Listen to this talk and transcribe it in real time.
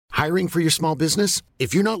Hiring for your small business?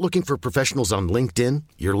 If you're not looking for professionals on LinkedIn,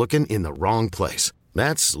 you're looking in the wrong place.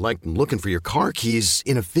 That's like looking for your car keys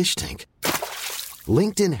in a fish tank.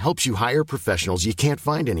 LinkedIn helps you hire professionals you can't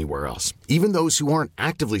find anywhere else, even those who aren't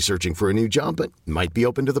actively searching for a new job but might be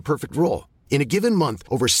open to the perfect role. In a given month,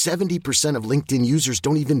 over 70% of LinkedIn users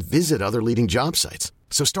don't even visit other leading job sites.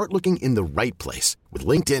 So start looking in the right place. With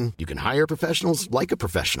LinkedIn, you can hire professionals like a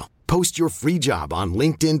professional. Post your free job on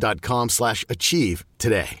linkedin.com/achieve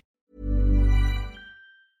today.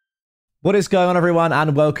 What is going on, everyone,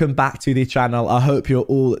 and welcome back to the channel. I hope you're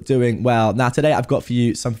all doing well. Now, today I've got for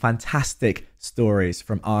you some fantastic stories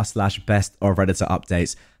from r/best of Redditor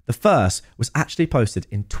updates. The first was actually posted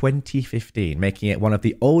in 2015, making it one of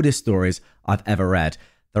the oldest stories I've ever read.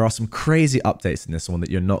 There are some crazy updates in this one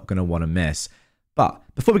that you're not going to want to miss. But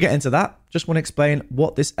before we get into that, just want to explain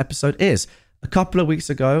what this episode is. A couple of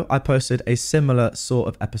weeks ago, I posted a similar sort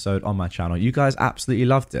of episode on my channel. You guys absolutely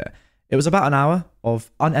loved it. It was about an hour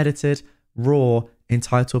of unedited, raw,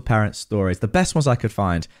 entitled parent stories. The best ones I could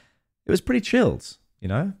find. It was pretty chilled, you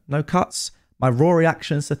know? No cuts, my raw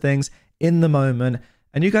reactions to things in the moment.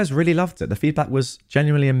 And you guys really loved it. The feedback was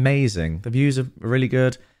genuinely amazing. The views are really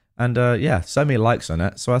good. And so many likes on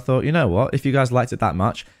it. So I thought, you know what? If you guys liked it that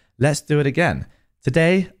much, let's do it again.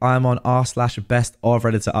 Today, I'm on r/best of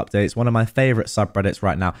Redditor updates, one of my favorite subreddits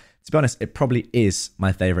right now. To be honest, it probably is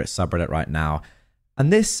my favorite subreddit right now.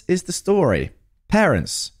 And this is the story.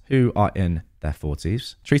 Parents who are in their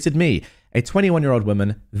 40s treated me, a 21-year-old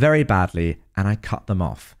woman, very badly, and I cut them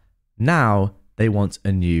off. Now they want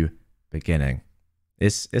a new beginning.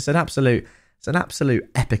 It's an absolute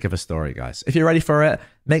epic of a story, guys. If you're ready for it,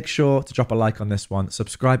 make sure to drop a like on this one.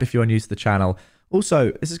 Subscribe if you're new to the channel.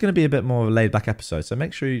 Also, this is going to be a bit more of a laid-back episode, so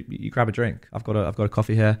make sure you grab a drink. I've got a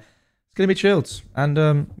coffee here. It's going to be chilled, and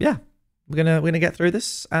we're gonna get through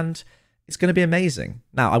this, and it's going to be amazing.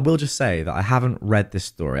 Now, I will just say that I haven't read this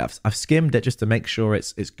story. I've skimmed it just to make sure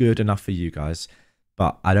it's good enough for you guys,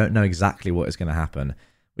 but I don't know exactly what is going to happen,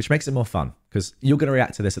 which makes it more fun, because you're going to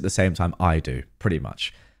react to this at the same time I do, pretty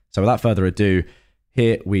much. So without further ado,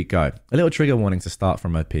 here we go. A little trigger warning to start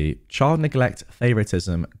from OP. Child neglect,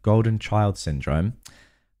 favoritism, golden child syndrome.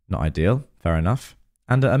 Not ideal, fair enough.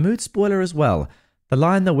 And a mood spoiler as well. The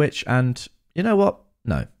Lion, the Witch, and you know what?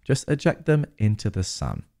 No, just eject them into the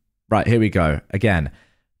sun. Right, here we go. Again,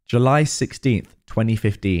 July 16th,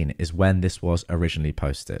 2015 is when this was originally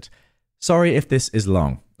posted. Sorry if this is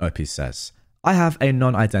long, OP says. I have a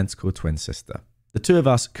non-identical twin sister. The two of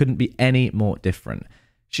us couldn't be any more different.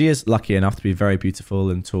 She is lucky enough to be very beautiful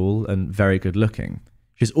and tall and very good looking.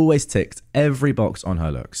 She's always ticked every box on her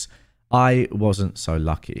looks. I wasn't so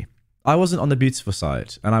lucky. I wasn't on the beautiful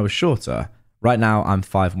side, and I was shorter. Right now, I'm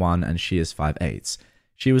 5'1", and she is 5'8".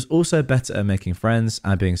 She was also better at making friends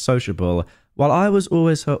and being sociable, while I was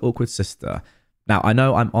always her awkward sister. Now, I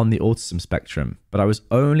know I'm on the autism spectrum, but I was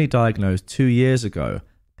only diagnosed 2 years ago.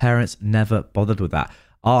 Parents never bothered with that.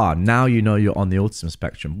 Now you know you're on the autism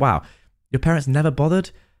spectrum. Wow. Your parents never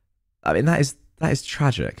bothered? I mean, that is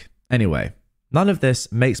tragic. Anyway, none of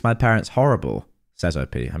this makes my parents horrible, says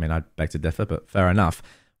OP. I mean, I beg to differ, but fair enough.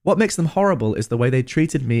 What makes them horrible is the way they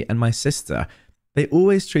treated me and my sister. They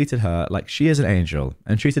always treated her like she is an angel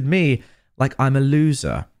and treated me like I'm a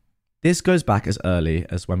loser. This goes back as early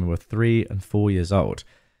as when we were 3 and 4 years old.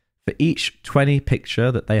 For each 20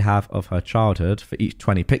 picture that they have of her childhood, for each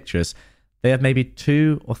 20 pictures, they have maybe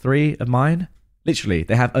 2 or 3 of mine. Literally,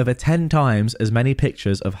 they have over 10 times as many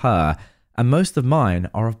pictures of her, and most of mine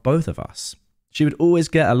are of both of us. She would always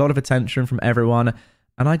get a lot of attention from everyone,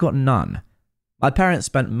 and I got none. My parents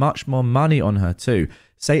spent much more money on her too.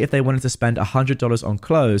 Say if they wanted to spend $100 on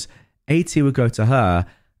clothes, 80 would go to her,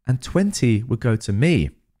 and 20 would go to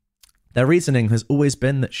me. Their reasoning has always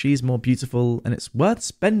been that she's more beautiful, and it's worth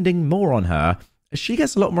spending more on her, as she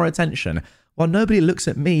gets a lot more attention, while nobody looks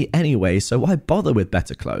at me anyway, so why bother with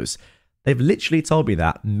better clothes? They've literally told me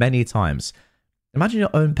that many times. Imagine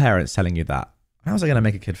your own parents telling you that. How's that going to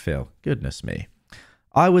make a kid feel? Goodness me.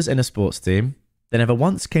 I was in a sports team. They never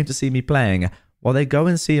once came to see me playing, while they go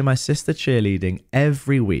and see my sister cheerleading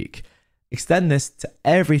every week. Extend this to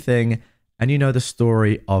everything, and you know the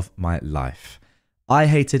story of my life. I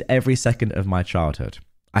hated every second of my childhood.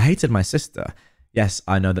 I hated my sister. Yes,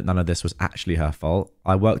 I know that none of this was actually her fault.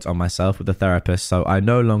 I worked on myself with a therapist, so I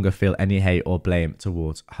no longer feel any hate or blame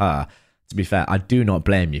towards her. To be fair, I do not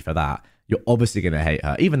blame you for that. You're obviously going to hate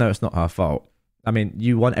her, even though it's not her fault. I mean,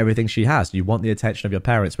 you want everything she has. You want the attention of your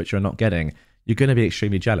parents, which you're not getting. You're going to be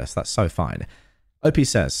extremely jealous. That's so fine. OP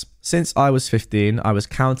says, since I was 15, I was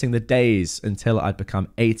counting the days until I'd become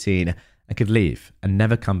 18 and could leave and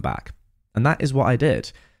never come back. And that is what I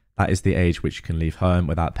did. That is the age which you can leave home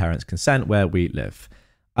without parents' consent where we live.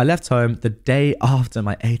 I left home the day after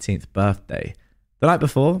my 18th birthday. The night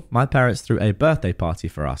before, my parents threw a birthday party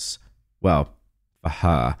for us. Well, for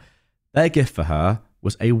her. Their gift for her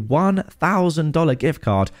was a $1,000 gift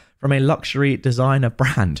card from a luxury designer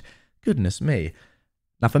brand. Goodness me.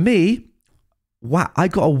 Now for me, wow, I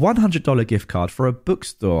got a $100 gift card for a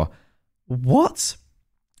bookstore. What?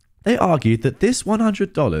 They argued that this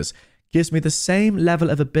 $100 gives me the same level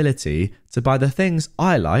of ability to buy the things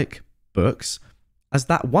I like, books, as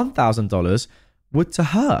that $1,000 would to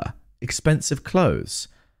her, expensive clothes.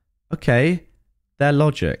 Okay, their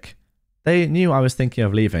logic. They knew I was thinking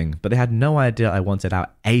of leaving, but they had no idea I wanted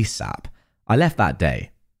out ASAP. I left that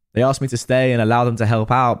day. They asked me to stay and allow them to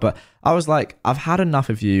help out, but I was like, I've had enough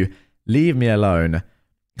of you. Leave me alone.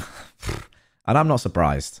 And I'm not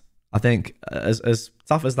surprised. I think as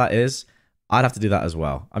tough as that is, I'd have to do that as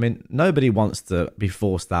well. I mean, nobody wants to be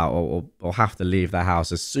forced out or have to leave their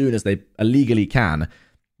house as soon as they illegally can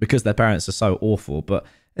because their parents are so awful. But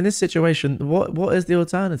in this situation, what is the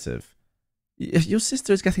alternative? Your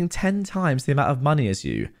sister is getting 10 times the amount of money as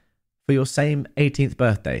you for your same 18th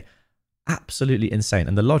birthday. Absolutely insane.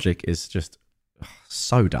 And the logic is just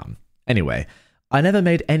so dumb. Anyway, I never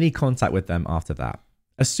made any contact with them after that.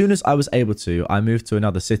 As soon as I was able to, I moved to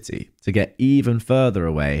another city to get even further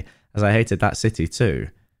away, as I hated that city too.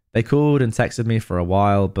 They called and texted me for a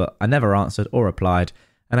while, but I never answered or replied,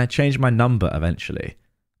 and I changed my number eventually.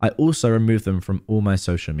 I also removed them from all my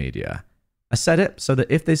social media. I set it so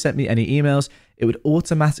that if they sent me any emails, it would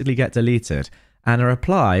automatically get deleted, and a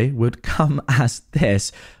reply would come as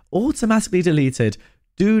this: automatically deleted,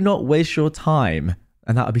 do not waste your time,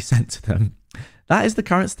 and that would be sent to them. That is the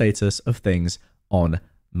current status of things on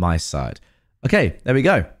my side. Okay, there we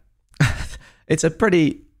go. It's a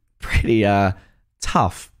pretty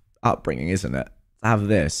tough upbringing, isn't it? To have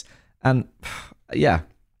this. And yeah,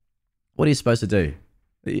 what are you supposed to do?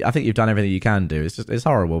 I think you've done everything you can do. It's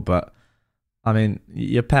horrible, but I mean,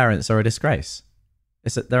 your parents are a disgrace.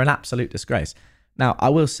 They're an absolute disgrace. Now, I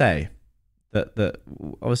will say that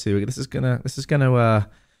obviously this is gonna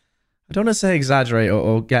I don't want to say exaggerate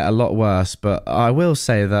or get a lot worse, but I will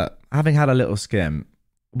say that having had a little skim,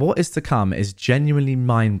 what is to come is genuinely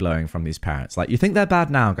mind-blowing from these parents. Like, you think they're bad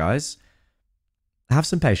now, guys? Have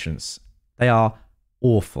some patience. They are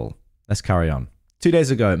awful. Let's carry on. 2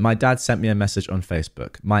 days ago, my dad sent me a message on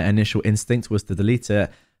Facebook. My initial instinct was to delete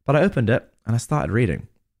it, but I opened it and I started reading.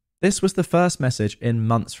 This was the first message in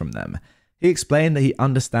months from them. He explained that he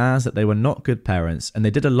understands that they were not good parents and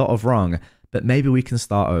they did a lot of wrong, but maybe we can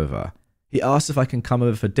start over. He asked if I can come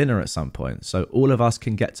over for dinner at some point so all of us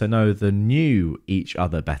can get to know the new each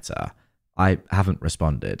other better. I haven't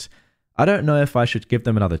responded. I don't know if I should give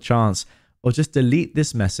them another chance or just delete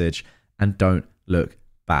this message and don't look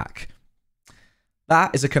back.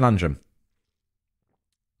 That is a conundrum.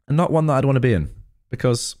 And not one that I'd want to be in.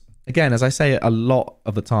 Because, again, as I say a lot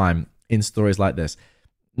of the time in stories like this,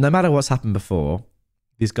 no matter what's happened before,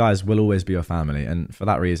 these guys will always be your family. And for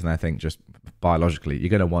that reason, I think just biologically, you're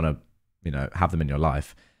going to want to, have them in your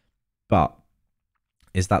life. But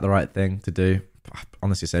is that the right thing to do? I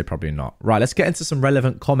honestly say probably not. Right, let's get into some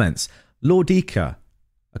relevant comments. Lordika,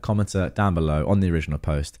 a commenter down below on the original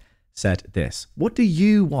post, said this: what do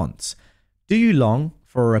you want? Do you long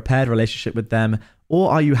for a repaired relationship with them,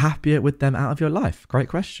 or are you happier with them out of your life? Great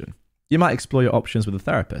question. You might explore your options with a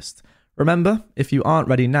therapist. Remember, if you aren't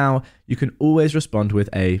ready now, you can always respond with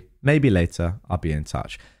a maybe later, I'll be in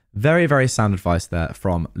touch. Very, very sound advice there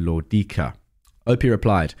from Lordika. Opie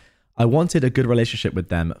replied, I wanted a good relationship with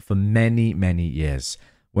them for many, many years.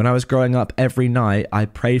 When I was growing up, every night I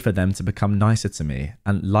prayed for them to become nicer to me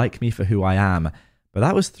and like me for who I am. But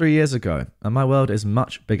that was 3 years ago, and my world is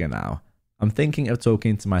much bigger now. I'm thinking of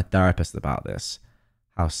talking to my therapist about this.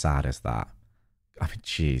 How sad is that? I mean,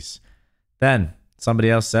 jeez. Then somebody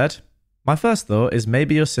else said, my first thought is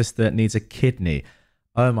maybe your sister needs a kidney.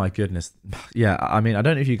 Oh my goodness. Yeah, I mean, I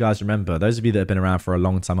don't know if you guys remember. Those of you that have been around for a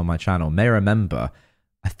long time on my channel may remember.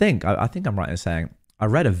 I think I'm right in saying I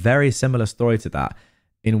read a very similar story to that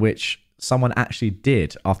in which someone actually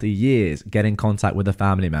did, after years, get in contact with a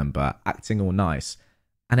family member, acting all nice.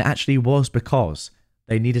 And it actually was because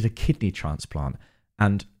they needed a kidney transplant.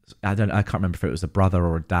 And I can't remember if it was a brother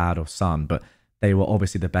or a dad or son, but they were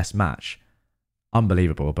obviously the best match.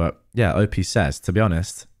 Unbelievable. But yeah, OP says, to be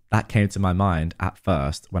honest, that came to my mind at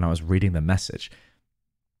first when I was reading the message.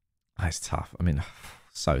 It's tough. I mean,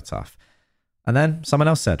 so tough. And then someone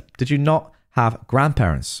else said, did you not have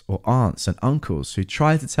grandparents or aunts and uncles who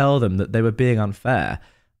tried to tell them that they were being unfair?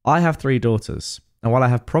 I have 3 daughters. And while I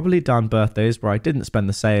have probably done birthdays where I didn't spend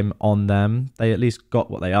the same on them, they at least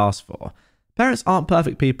got what they asked for. Parents aren't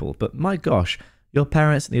perfect people, but my gosh, your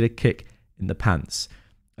parents need a kick in the pants.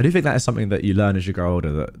 I do think that is something that you learn as you grow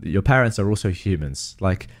older, that your parents are also humans.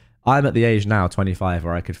 Like, I'm at the age now, 25,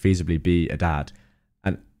 where I could feasibly be a dad.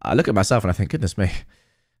 And I look at myself and I think, goodness me,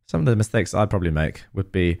 some of the mistakes I'd probably make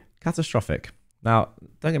would be catastrophic. Now,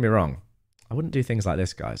 don't get me wrong, I wouldn't do things like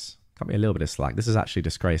this, guys. Cut me a little bit of slack. This is actually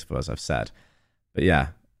disgraceful, as I've said. But yeah,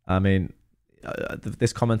 I mean,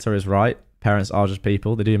 this commenter is right. Parents are just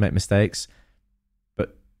people. They do make mistakes.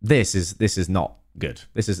 But this is not good.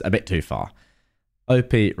 This is a bit too far.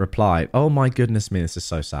 OP replied, oh my goodness me, this is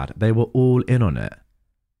so sad. They were all in on it.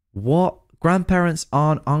 What? Grandparents,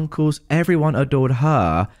 aunt, uncles, everyone adored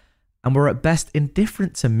her and were at best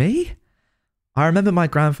indifferent to me? I remember my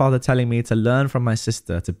grandfather telling me to learn from my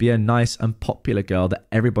sister to be a nice and popular girl that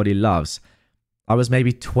everybody loves. I was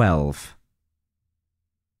maybe 12.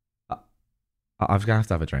 I'm going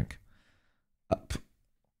to have a drink.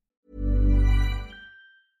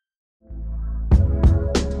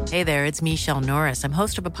 Hey there, it's Michelle Norris. I'm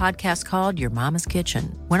host of a podcast called Your Mama's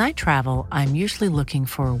Kitchen. When I travel, I'm usually looking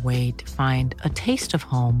for a way to find a taste of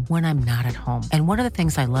home when I'm not at home. And one of the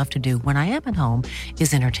things I love to do when I am at home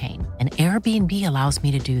is entertain. And Airbnb allows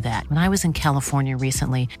me to do that. When I was in California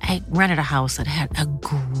recently, I rented a house that had a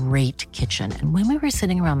great kitchen. And when we were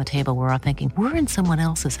sitting around the table, we were all thinking, we're in someone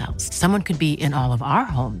else's house. Someone could be in all of our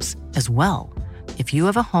homes as well. If you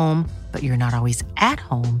have a home, but you're not always at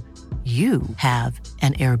home, you have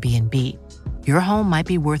an Airbnb. Your home might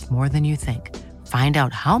be worth more than you think. Find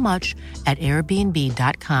out how much at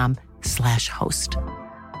airbnb.com/host.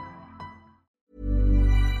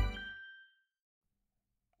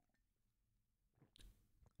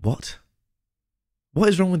 What? What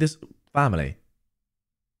is wrong with this family?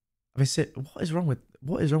 I mean, what is wrong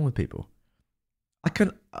with people? I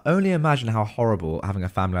can only imagine how horrible having a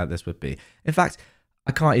family like this would be. In fact,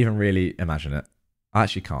 I can't even really imagine it. I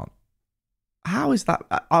actually can't. How is that?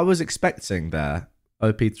 I was expecting there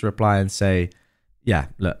OP to reply and say, yeah,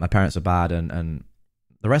 look, my parents are bad and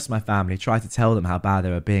the rest of my family tried to tell them how bad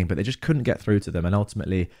they were being, but they just couldn't get through to them. And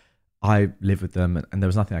ultimately, I lived with them and there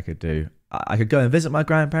was nothing I could do. I could go and visit my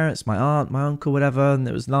grandparents, my aunt, my uncle, whatever, and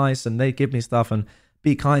it was nice and they give me stuff and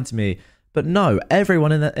be kind to me. But no,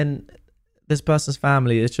 everyone in this person's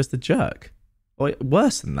family is just a jerk. Or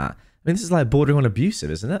worse than that. I mean, this is like bordering on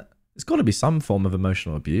abusive, isn't it? There's got to be some form of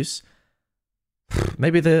emotional abuse.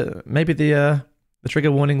 Maybe the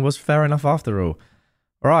trigger warning was fair enough after all.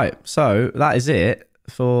 All right, so that is it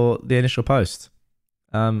for the initial post.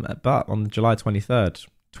 But on July 23rd,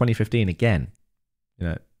 2015, again,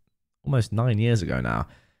 almost 9 years ago now,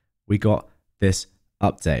 we got this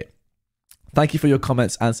update. Thank you for your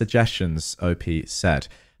comments and suggestions, OP said.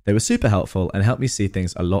 They were super helpful and helped me see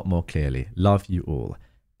things a lot more clearly. Love you all.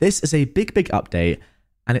 This is a big update,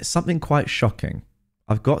 and it's something quite shocking.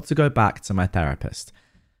 I've got to go back to my therapist.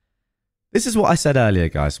 This is what I said earlier,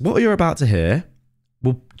 guys. What you're about to hear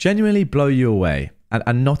will genuinely blow you away,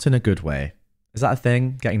 and not in a good way. Is that a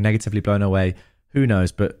thing? Getting negatively blown away? Who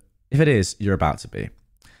knows? But if it is, you're about to be.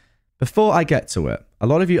 Before I get to it, a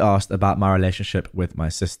lot of you asked about my relationship with my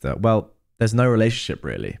sister. Well, there's no relationship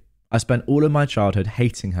really. I spent all of my childhood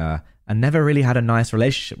hating her and never really had a nice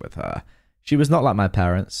relationship with her. She was not like my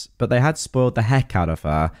parents, but they had spoiled the heck out of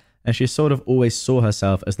her, and she sort of always saw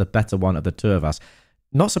herself as the better one of the two of us.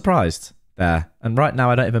 Not surprised there. And right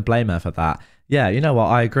now, I don't even blame her for that. Yeah, you know what?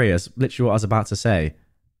 I agree. It's literally what I was about to say.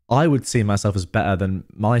 I would see myself as better than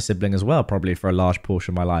my sibling as well, probably for a large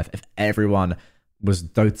portion of my life. If everyone was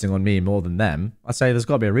doting on me more than them, I'd say there's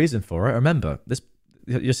got to be a reason for it. Remember,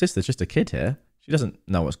 your sister's just a kid here. She doesn't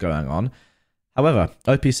know what's going on. However,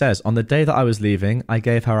 OP says, on the day that I was leaving, I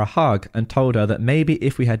gave her a hug and told her that maybe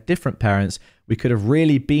if we had different parents, we could have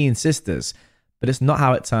really been sisters. But it's not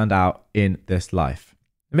how it turned out in this life.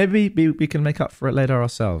 Maybe we can make up for it later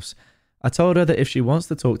ourselves. I told her that if she wants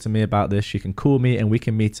to talk to me about this, she can call me and we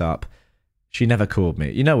can meet up. She never called me.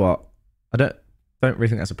 You know what? I don't really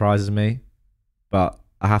think that surprises me. But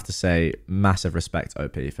I have to say, massive respect,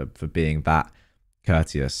 OP, for being that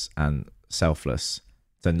courteous and selfless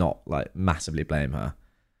to not massively blame her.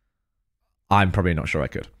 I'm probably not sure I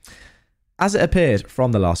could. As it appeared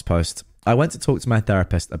from the last post, I went to talk to my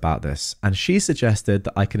therapist about this, and she suggested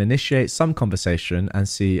that I can initiate some conversation and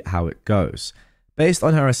see how it goes. Based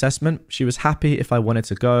on her assessment, she was happy if I wanted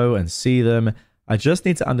to go and see them. I just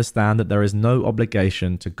need to understand that there is no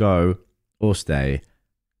obligation to go or stay.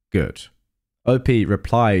 Good. OP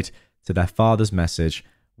replied to their father's message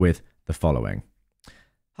with the following.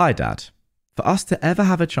 Hi, Dad. For us to ever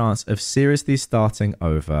have a chance of seriously starting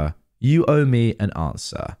over, You owe me an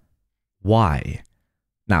answer. Why?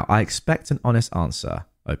 Now, I expect an honest answer,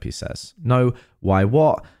 OP says. No, why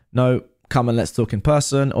what? No, come and let's talk in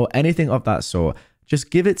person or anything of that sort. Just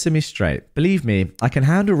give it to me straight. Believe me, I can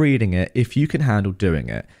handle reading it if you can handle doing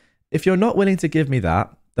it. If you're not willing to give me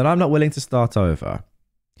that, then I'm not willing to start over.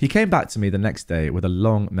 He came back to me the next day with a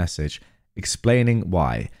long message explaining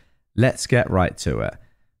why. Let's get right to it.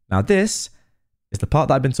 Now this is the part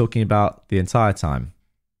that I've been talking about the entire time.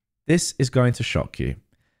 This is going to shock you.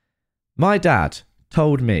 My dad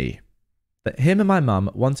told me that him and my mum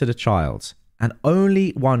wanted a child, and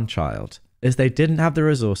only one child, as they didn't have the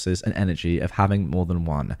resources and energy of having more than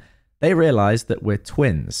one. They realised that we're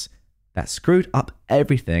twins. That screwed up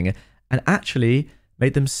everything and actually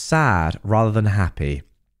made them sad rather than happy.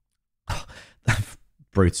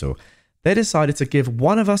 Brutal. They decided to give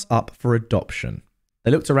one of us up for adoption.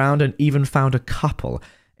 They looked around and even found a couple.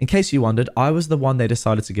 In case you wondered, I was the one they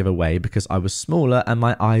decided to give away because I was smaller and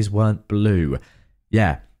my eyes weren't blue.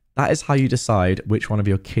 Yeah, that is how you decide which one of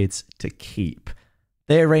your kids to keep.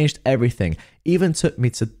 They arranged everything, even took me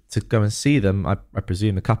to go and see them. I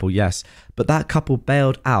presume the couple, yes. But that couple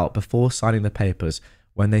bailed out before signing the papers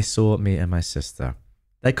when they saw me and my sister.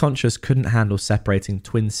 Their conscience couldn't handle separating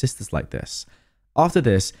twin sisters like this. After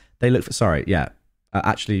this, they looked for...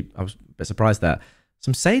 actually, I was a bit surprised there.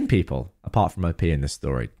 Some sane people, apart from OP in this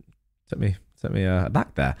story. Took me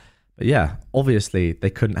back there. But yeah, obviously, they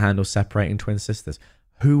couldn't handle separating twin sisters.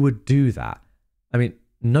 Who would do that? I mean,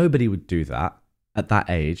 nobody would do that at that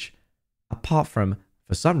age, apart from,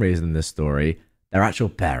 for some reason in this story, their actual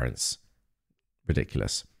parents.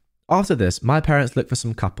 Ridiculous. After this, my parents looked for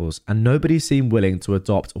some couples and nobody seemed willing to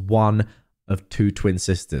adopt one of two twin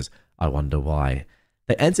sisters. I wonder why.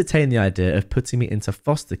 They entertained the idea of putting me into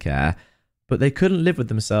foster care, but they couldn't live with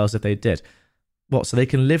themselves if they did. What, so they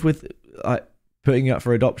can live with putting you up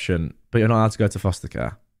for adoption, but you're not allowed to go to foster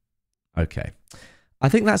care? Okay. I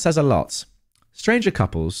think that says a lot. Stranger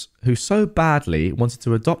couples who so badly wanted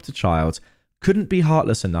to adopt a child couldn't be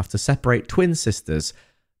heartless enough to separate twin sisters,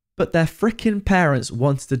 but their frickin' parents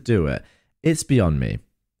wanted to do it. It's beyond me.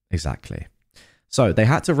 Exactly. So they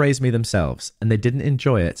had to raise me themselves, and they didn't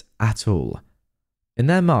enjoy it at all. In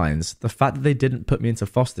their minds, the fact that they didn't put me into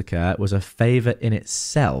foster care was a favour in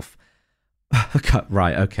itself.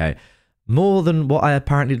 Right, okay. More than what I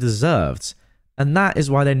apparently deserved, and that is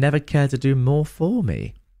why they never cared to do more for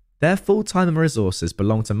me. Their full-time and resources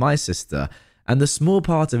belonged to my sister, and the small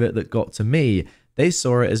part of it that got to me, they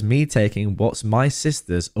saw it as me taking what's my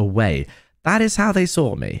sister's away. That is how they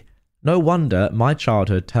saw me. No wonder my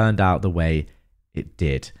childhood turned out the way it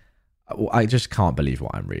did. I just can't believe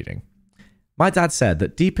what I'm reading. My dad said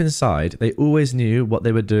that deep inside, they always knew what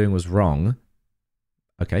they were doing was wrong.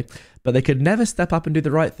 Okay, but they could never step up and do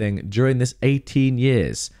the right thing during this 18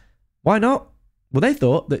 years. Why not? Well, they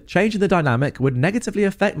thought that changing the dynamic would negatively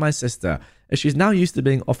affect my sister, as she's now used to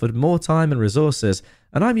being offered more time and resources,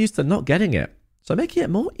 and I'm used to not getting it. So making it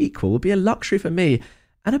more equal would be a luxury for me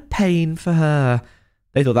and a pain for her.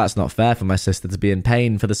 They thought that's not fair for my sister to be in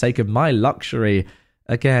pain for the sake of my luxury.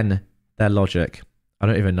 Again, their logic. I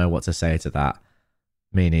don't even know what to say to that.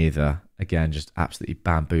 Me neither. Again, just absolutely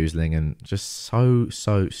bamboozling and just so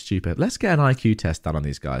stupid. Let's get an IQ test done on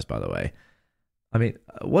these guys, by the way. I mean,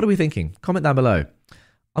 what are we thinking? Comment down below.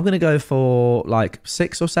 I'm going to go for like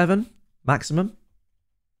 6 or 7 maximum.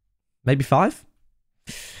 Maybe 5.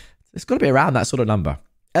 It's got to be around that sort of number.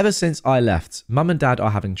 Ever since I left, Mum and Dad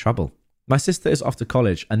are having trouble. My sister is off to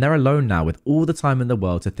college and they're alone now with all the time in the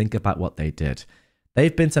world to think about what they did.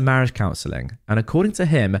 They've been to marriage counselling, and according to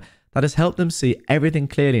him, that has helped them see everything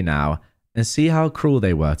clearly now and see how cruel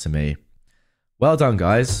they were to me. Well done,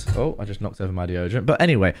 guys. Oh, I just knocked over my deodorant. But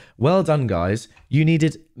anyway, well done, guys. You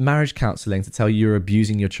needed marriage counselling to tell you you're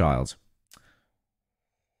abusing your child.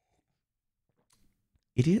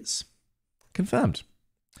 Idiots. Confirmed.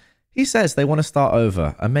 He says they want to start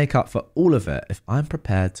over and make up for all of it if I'm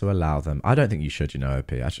prepared to allow them. I don't think you should,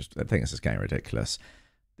 OP. I think this is getting ridiculous.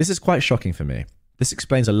 This is quite shocking for me. This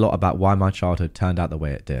explains a lot about why my childhood turned out the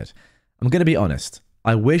way it did. I'm going to be honest.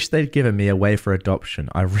 I wish they'd given me away for adoption.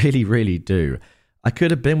 I really, really do. I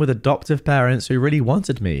could have been with adoptive parents who really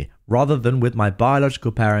wanted me, rather than with my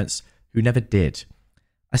biological parents who never did.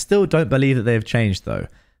 I still don't believe that they have changed, though.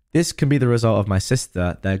 This can be the result of my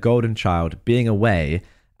sister, their golden child, being away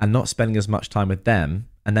and not spending as much time with them,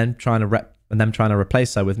 and then trying to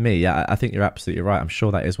replace her with me. Yeah, I think you're absolutely right. I'm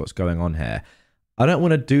sure that is what's going on here. I don't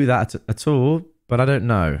want to do that at all, but I don't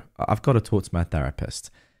know. I've got to talk to my therapist.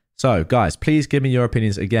 So, guys, please give me your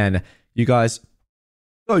opinions again. You guys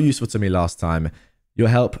were so useful to me last time. Your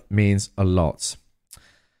help means a lot.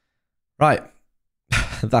 Right.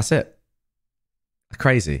 that's it.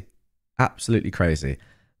 Crazy. Absolutely crazy.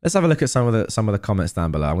 Let's have a look at some of the comments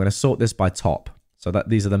down below. I'm going to sort this by top, so that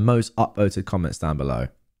these are the most upvoted comments down below.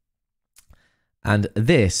 And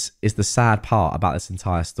this is the sad part about this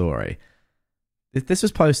entire story. This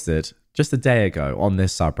was posted just a day ago on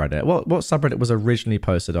this subreddit. What subreddit was originally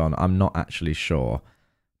posted on, I'm not actually sure.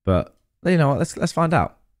 But you know what, let's find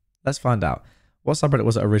out. Let's find out. What subreddit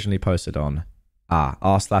was it originally posted on?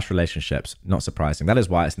 r/relationships. Not surprising. That is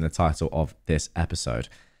why it's in the title of this episode.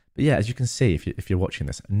 But yeah, as you can see, if you're watching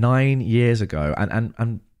this, 9 years ago,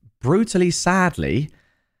 and brutally sadly,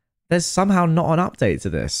 there's somehow not an update to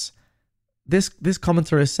this. This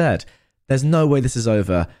commenter has said, there's no way this is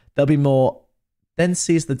over. There'll be more. Then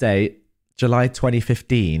sees the date, July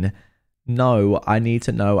 2015. No, I need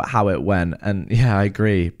to know how it went. And yeah, I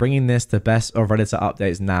agree. Bringing this to best of Redditor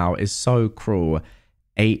updates now is so cruel.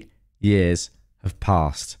 8 years have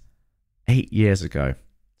passed. 8 years ago.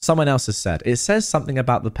 Someone else has said, it says something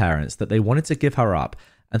about the parents that they wanted to give her up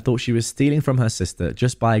and thought she was stealing from her sister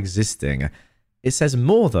just by existing. It says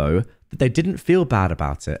more, though, that they didn't feel bad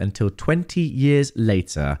about it until 20 years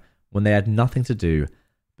later when they had nothing to do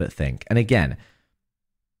but think. And again,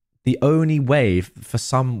 the only way, for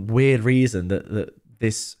some weird reason, that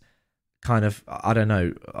this kind of, I don't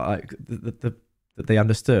know, that they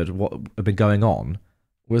understood what had been going on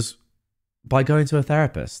was by going to a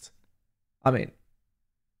therapist. I mean,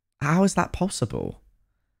 how is that possible?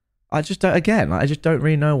 I just don't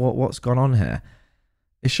really know what's gone on here.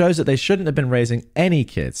 It shows that they shouldn't have been raising any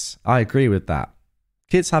kids. I agree with that.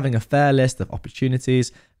 Kids having a fair list of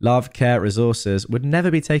opportunities, love, care, resources would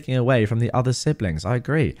never be taken away from the other siblings. I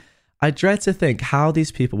agree. I dread to think how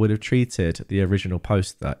these people would have treated the original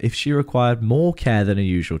poster if she required more care than a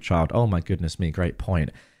usual child. Oh my goodness me, great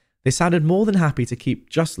point. They sounded more than happy to keep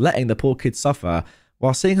just letting the poor kid suffer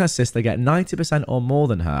while seeing her sister get 90% or more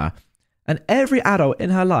than her, and every adult in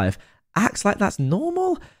her life acts like that's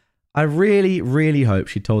normal. I really, really hope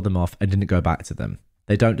she told them off and didn't go back to them.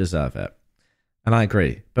 They don't deserve it. And I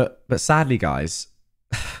agree. But sadly, guys,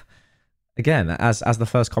 again, as the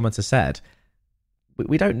first commenter said,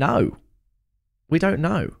 we don't know. We don't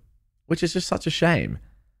know, which is just such a shame.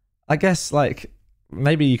 I guess, like,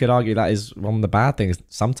 maybe you could argue that is one of the bad things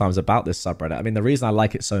sometimes about this subreddit. I mean, the reason I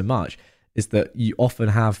like it so much is that you often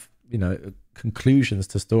have, you know, conclusions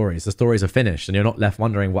to stories. The stories are finished and you're not left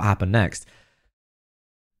wondering what happened next.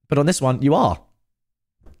 But on this one, you are.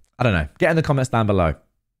 I don't know. Get in the comments down below.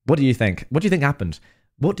 What do you think? What do you think happened?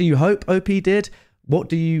 What do you hope OP did? What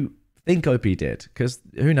do you think OP did? Because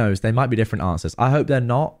who knows? They might be different answers. I hope they're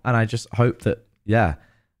not. And I just hope that, yeah,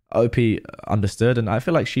 OP understood. And I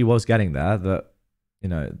feel like she was getting there, that, you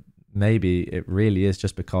know, maybe it really is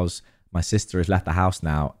just because my sister has left the house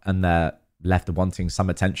now and they're left wanting some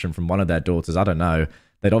attention from one of their daughters. I don't know.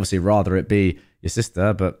 They'd obviously rather it be your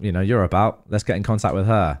sister, but, you know, you're about. Let's get in contact with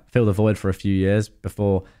her. Fill the void for a few years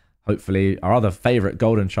before, hopefully, our other favorite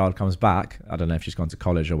golden child comes back. I don't know if she's gone to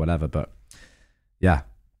college or whatever, but yeah.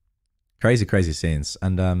 Crazy, crazy scenes.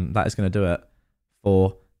 And that is going to do it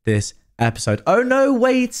for this episode. Oh, no,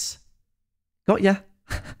 wait. Got ya.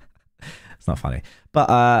 It's not funny. But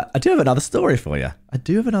I do have another story for you. And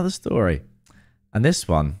this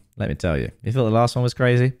one, let me tell you, you thought the last one was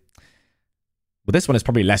crazy? Well, this one is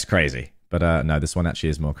probably less crazy. But no, this one actually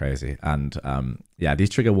is more crazy. And yeah, these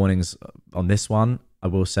trigger warnings on this one, I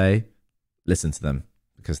will say, listen to them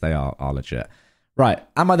because they are legit. Right.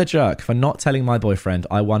 Am I the jerk for not telling my boyfriend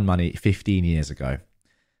I won money 15 years ago?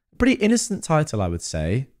 Pretty innocent title, I would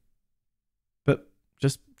say. But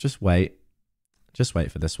just wait. Just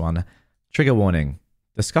wait for this one. Trigger warning.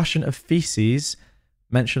 Discussion of feces.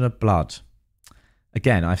 Mention of blood.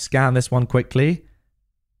 Again, I've scanned this one quickly.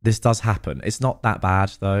 This does happen. It's not that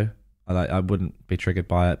bad, though. I wouldn't be triggered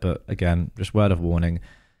by it. But again, just word of warning.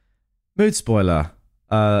 Mood spoiler.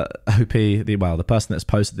 OP, the person that's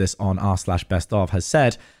posted this on r/bestof has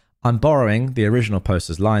said, I'm borrowing the original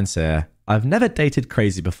poster's lines here. I've never dated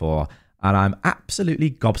crazy before, and I'm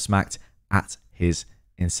absolutely gobsmacked at his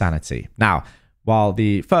insanity. Now, while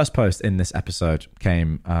the first post in this episode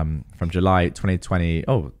came from July 2020,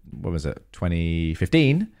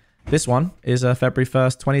 2015, this one is February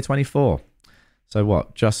 1st, 2024. So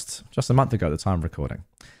what, just a month ago at the time of recording.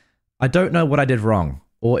 I don't know what I did wrong,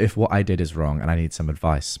 or if what I did is wrong and I need some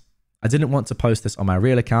advice. I didn't want to post this on my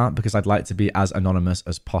real account because I'd like to be as anonymous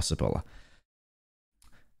as possible.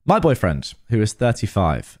 My boyfriend, who is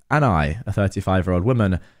 35, and I, a 35-year-old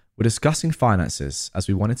woman, were discussing finances as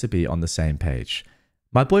we wanted to be on the same page.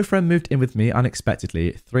 My boyfriend moved in with me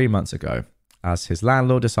unexpectedly 3 months ago, as his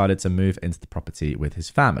landlord decided to move into the property with his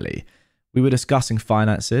family. We were discussing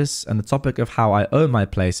finances, and the topic of how I own my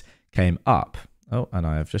place came up. Oh, and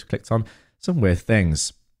I have just clicked on some weird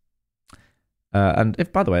things. And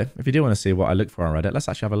if, by the way, if you do want to see what I look for on Reddit, let's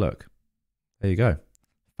actually have a look. There you go.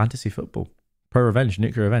 Fantasy football, pro revenge,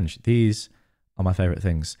 nuclear revenge. These are my favorite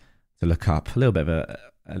things to look up. A little bit of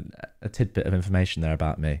a tidbit of information there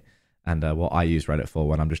about me and what I use Reddit for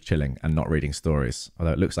when I'm just chilling and not reading stories.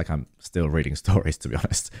 Although it looks like I'm still reading stories, to be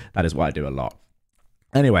honest. That is what I do a lot.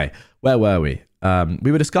 Anyway, where were we?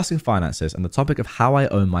 We were discussing finances, and the topic of how I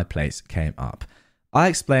own my place came up. I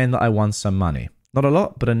explained that I won some money. Not a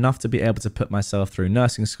lot, but enough to be able to put myself through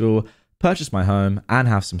nursing school, purchase my home, and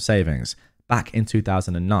have some savings back in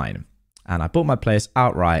 2009. And I bought my place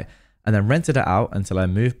outright and then rented it out until I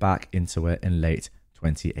moved back into it in late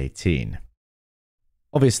 2018.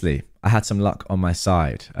 Obviously, I had some luck on my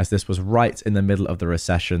side, as this was right in the middle of the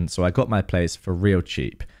recession, so I got my place for real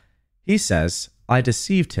cheap. He says I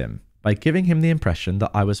deceived him by giving him the impression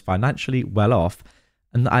that I was financially well off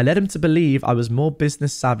and that I led him to believe I was more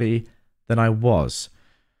business savvy than I was.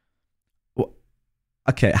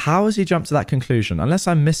 Okay, how has he jumped to that conclusion? Unless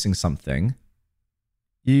I'm missing something,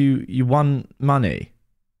 you won money,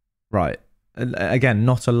 right? Again,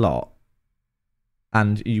 not a lot,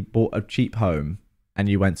 and you bought a cheap home and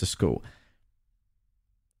you went to school.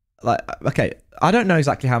 Like, okay, I don't know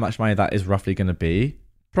exactly how much money that is roughly going to be.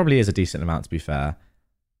 Probably is a decent amount, to be fair,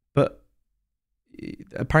 but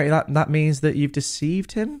apparently that means that you've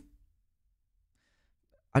deceived him.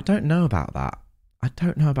 I don't know about that. I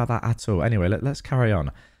don't know about that at all. Anyway, let's carry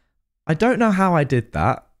on. I don't know how I did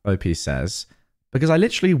that, OP says, because I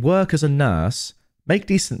literally work as a nurse, make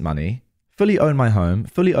decent money, fully own my home,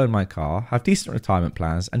 fully own my car, have decent retirement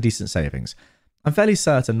plans and decent savings. I'm fairly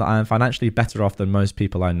certain that I am financially better off than most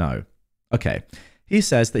people I know. Okay, he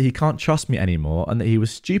says that he can't trust me anymore and that he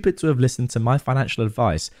was stupid to have listened to my financial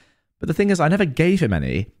advice. But the thing is, I never gave him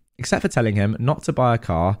any, except for telling him not to buy a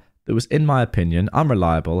car that was, in my opinion,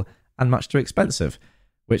 unreliable and much too expensive,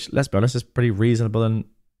 which, let's be honest, is pretty reasonable and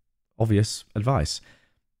obvious advice.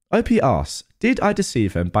 OP asks, did I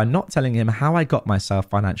deceive him by not telling him how I got myself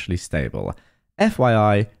financially stable?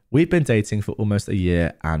 FYI, we've been dating for almost a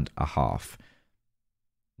year and a half.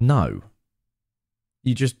 No.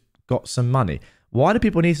 You just got some money. Why do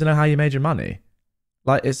people need to know how you made your money?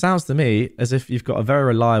 Like, it sounds to me as if you've got a very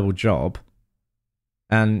reliable job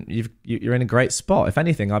and you're in a great spot. If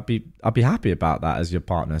anything, I'd be happy about that as your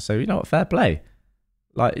partner. So, you know what, fair play.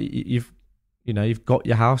 Like, you've got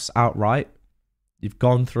your house outright. You've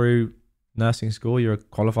gone through nursing school. You're a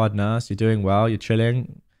qualified nurse. You're doing well. You're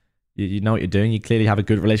chilling. You know what you're doing. You clearly have a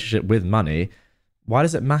good relationship with money. Why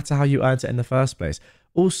does it matter how you earned it in the first place?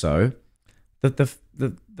 Also,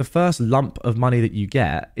 the first lump of money that you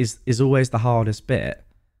get is always the hardest bit.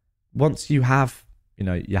 Once you have,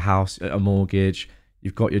 your house, a mortgage,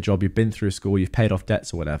 you've got your job, you've been through school, you've paid off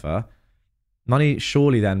debts or whatever, money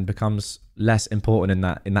surely then becomes less important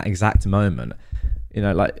in that exact moment.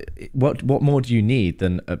 Like, what more do you need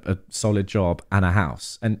than a solid job and a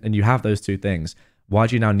house? And you have those two things. Why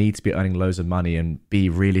do you now need to be earning loads of money and be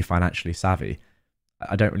really financially savvy?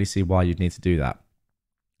 I don't really see why you'd need to do that.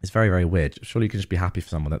 It's very, very weird. Surely you can just be happy for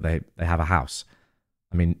someone that they have a house.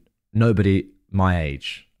 I mean, nobody my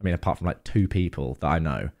age, apart from like 2 people that I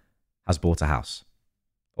know, has bought a house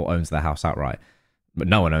or owns their house outright. But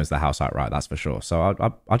no one owns their house outright, that's for sure. So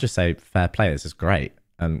I'll just say fair play. This is great.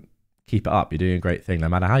 And keep it up. You're doing a great thing no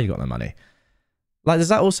matter how you got the money. Like, does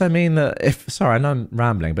that also mean that sorry, I know I'm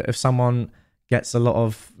rambling, but if someone gets a lot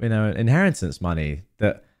of, inheritance money,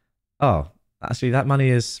 that, actually that money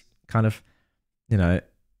is kind of,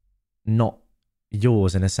 not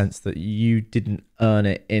yours in a sense that you didn't earn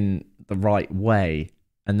it in the right way,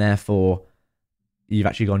 and therefore you've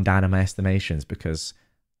actually gone down in my estimations because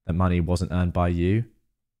the money wasn't earned by you.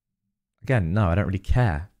 Again, no, I don't really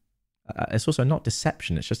care. It's also not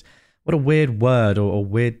deception. It's just, what a weird word or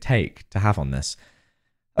weird take to have on this.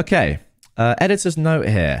 Okay, editor's note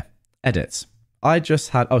here. Edit. I just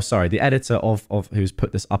had, the editor of who's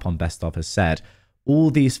put this up on Best Of has said,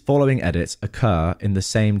 all these following edits occur in the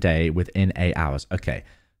same day within 8 hours. Okay,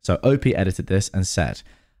 so OP edited this and said,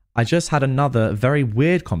 I just had another very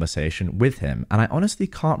weird conversation with him and I honestly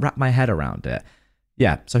can't wrap my head around it.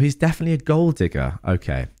 Yeah, so he's definitely a gold digger.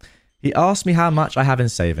 Okay. He asked me how much I have in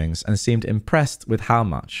savings and seemed impressed with how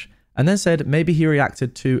much, and then said maybe he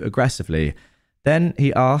reacted too aggressively. Then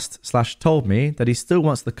he asked/told me that he still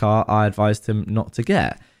wants the car I advised him not to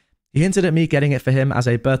get. He hinted at me getting it for him as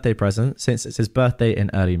a birthday present since it's his birthday in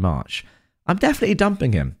early March. I'm definitely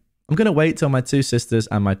dumping him. I'm going to wait till my 2 sisters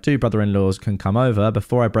and my 2 brother-in-laws can come over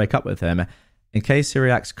before I break up with him in case he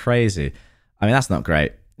reacts crazy. That's not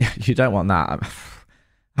great. You don't want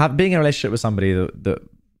that. Being in a relationship with somebody that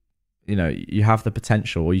you know, you have the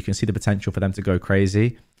potential, or you can see the potential for them to go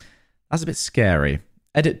crazy, that's a bit scary.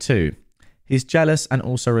 Edit 2. He's jealous and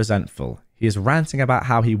also resentful. He is ranting about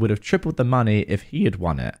how he would have tripled the money if he had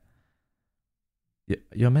won it.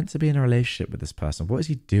 You're meant to be in a relationship with this person. What is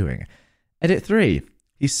he doing? Edit 3.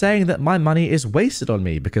 He's saying that my money is wasted on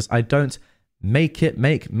me because I don't make it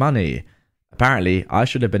make money. Apparently, I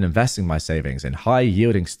should have been investing my savings in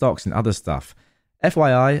high-yielding stocks and other stuff.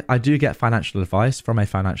 FYI, I do get financial advice from a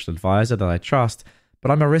financial advisor that I trust,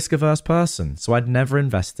 but I'm a risk-averse person, so I'd never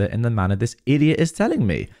invest it in the manner this idiot is telling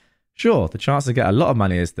me. Sure, the chance to get a lot of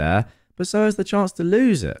money is there, but so is the chance to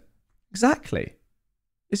lose it. Exactly.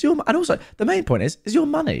 And also, the main point is your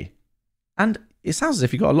money. And it sounds as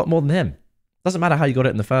if you got a lot more than him. Doesn't matter how you got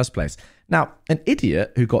it in the first place. Now, an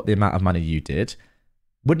idiot who got the amount of money you did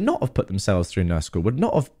would not have put themselves through nurse school, would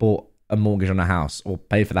not have bought a mortgage on a house or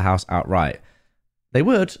paid for the house outright. They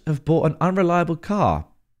would have bought an unreliable car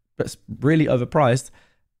that's really overpriced,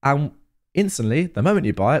 and instantly, the moment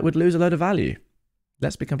you buy it, would lose a load of value.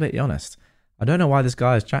 Let's be completely honest. I don't know why this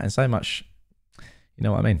guy is chatting so much. You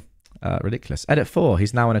know what I mean? Ridiculous. Edit 4.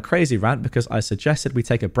 He's now in a crazy rant because I suggested we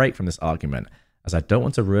take a break from this argument, as I don't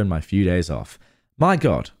want to ruin my few days off. My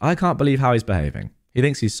God, I can't believe how he's behaving. He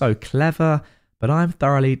thinks he's so clever, but I'm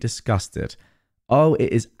thoroughly disgusted. Oh,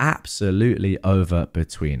 it is absolutely over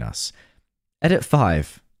between us. Edit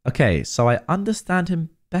 5. Okay, so I understand him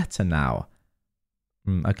better now.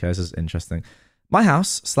 Okay, this is interesting. My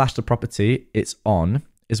house / the property it's on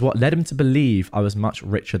is what led him to believe I was much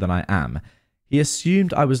richer than I am. He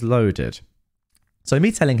assumed I was loaded. So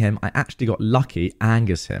me telling him I actually got lucky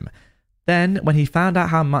angers him. Then, when he found out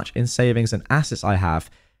how much in savings and assets I have,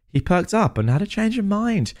 he perked up and had a change of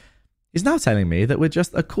mind. He's now telling me that with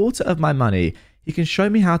just a quarter of my money, he can show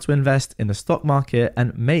me how to invest in the stock market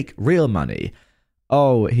and make real money.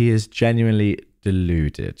 Oh, he is genuinely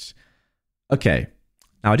deluded. Okay,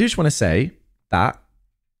 now I do just want to say that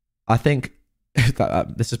I think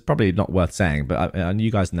that this is probably not worth saying, but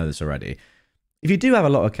you guys know this already. If you do have a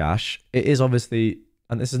lot of cash, it is obviously,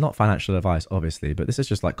 and this is not financial advice, obviously, but this is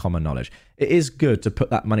just like common knowledge. It is good to put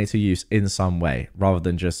that money to use in some way rather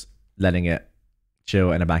than just letting it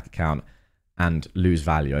chill in a bank account and lose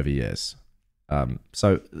value over years.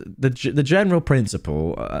 So the general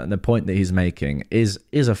principle and the point that he's making is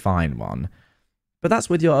a fine one, but that's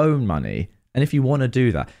with your own money. And if you want to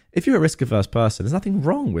do that, if you're a risk-averse person, there's nothing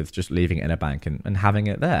wrong with just leaving it in a bank and having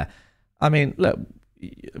it there. I mean, look,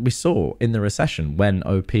 we saw in the recession when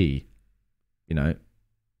OP, you know,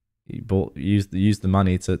 used the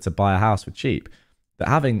money to buy a house for cheap, that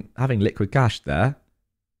having liquid cash there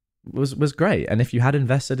was great. And if you had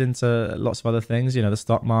invested into lots of other things, you know, the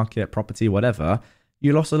stock market, property, whatever,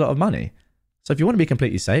 you lost a lot of money. So if you want to be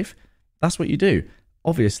completely safe, that's what you do.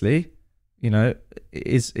 Obviously, you know,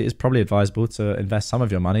 it is probably advisable to invest some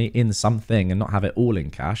of your money in something and not have it all in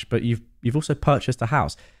cash, but you've also purchased a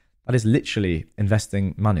house. That is literally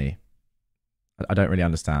investing money. I don't really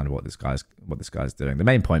understand what this guy's doing. The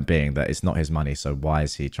main point being that it's not his money, so why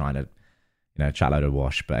is he trying to, you know, chat load of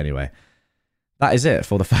wash? But anyway, that is it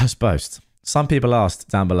for the first post. Some people asked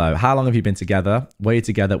down below, how long have you been together? Were you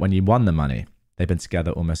together when you won the money? They've been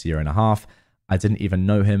together almost a year and a half. I didn't even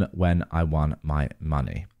know him when I won my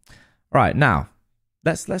money. All right, now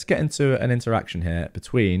let's get into an interaction here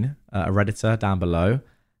between a Redditor down below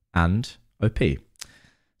and OP.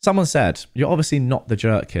 Someone said, you're obviously not the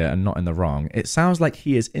jerk here and not in the wrong. It sounds like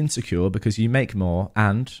he is insecure because you make more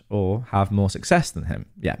or have more success than him.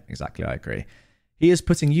 Yeah, exactly, I agree. He is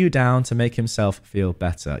putting you down to make himself feel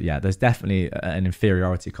better. Yeah, there's definitely an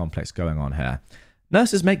inferiority complex going on here.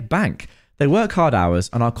 Nurses make bank. They work hard hours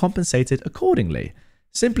and are compensated accordingly.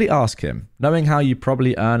 Simply ask him, knowing how you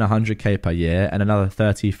probably earn 100k per year and another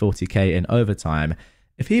 30, 40k in overtime,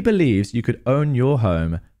 if he believes you could own your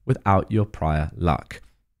home without your prior luck.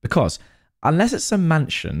 Because unless it's a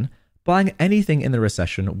mansion, buying anything in the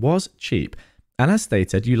recession was cheap, and as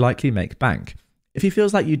stated, you likely make bank. If he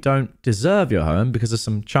feels like you don't deserve your home because of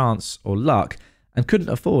some chance or luck and couldn't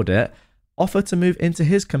afford it, offer to move into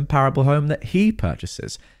his comparable home that he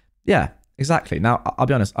purchases. Yeah, exactly. Now, I'll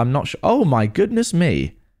be honest, I'm not sure. Oh my goodness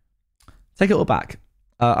me. Take it all back.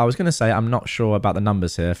 I was going to say I'm not sure about the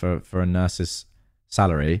numbers here for a nurse's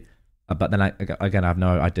salary, but then I have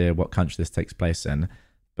no idea what country this takes place in.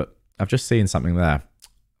 But I've just seen something there.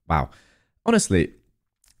 Wow. Honestly,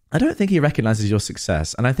 I don't think he recognizes your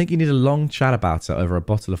success, and I think you need a long chat about it over a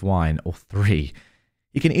bottle of wine or 3.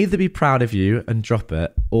 He can either be proud of you and drop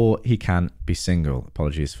it, or he can be single.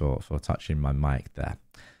 Apologies for touching my mic there.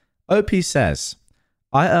 OP says,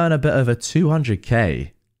 I earn a bit over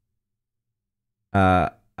 200k.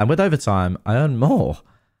 And with overtime, I earn more.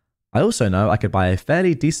 I also know I could buy a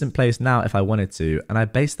fairly decent place now if I wanted to, and I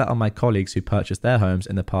base that on my colleagues who purchased their homes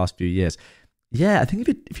in the past few years. Yeah, I think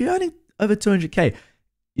if you're earning over 200k,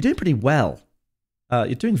 you're doing pretty well.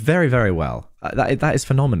 You're doing very, very well. That is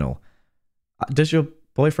phenomenal. Does your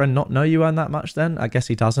boyfriend not know you earn that much then? I guess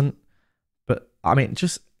he doesn't. But I mean,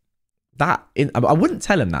 just that. I wouldn't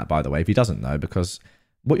tell him that, by the way, if he doesn't know, because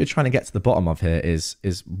what you're trying to get to the bottom of here is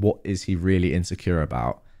what is he really insecure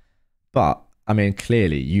about? But I mean,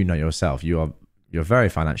 clearly, you know yourself. You're very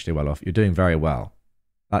financially well off. You're doing very well.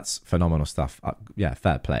 That's phenomenal stuff. Yeah,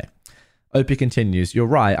 fair play. Opie continues, you're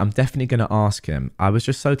right, I'm definitely going to ask him. I was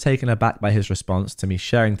just so taken aback by his response to me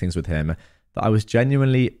sharing things with him that I was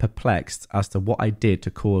genuinely perplexed as to what I did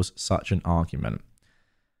to cause such an argument.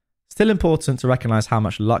 Still important to recognise how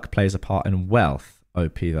much luck plays a part in wealth,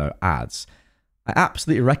 OP though adds. I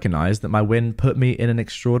absolutely recognise that my win put me in an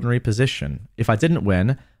extraordinary position. If I didn't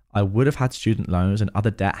win, I would have had student loans and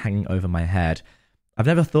other debt hanging over my head. I've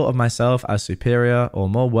never thought of myself as superior or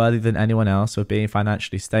more worthy than anyone else of being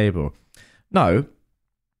financially stable. No,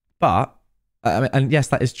 but, and yes,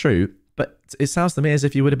 that is true, but it sounds to me as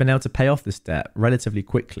if you would have been able to pay off this debt relatively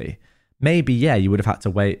quickly. Maybe, yeah, you would have had to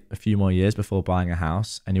wait a few more years before buying a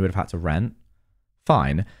house and you would have had to rent.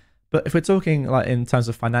 Fine. But if we're talking like in terms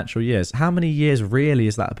of financial years, how many years really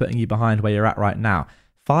is that putting you behind where you're at right now?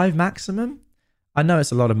 5 maximum? I know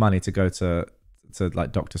it's a lot of money to go to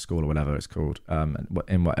like doctor school or whatever it's called,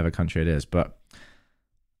 in whatever country it is, but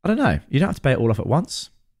I don't know. You don't have to pay it all off at once.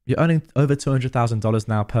 You're earning over $200,000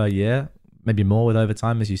 now per year, maybe more with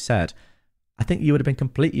overtime, as you said. I think you would have been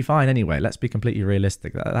completely fine anyway. Let's be completely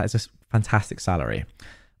realistic. That is a fantastic salary.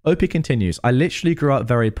 Opie continues, I literally grew up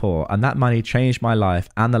very poor, and that money changed my life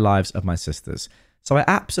and the lives of my sisters. So I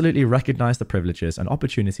absolutely recognize the privileges and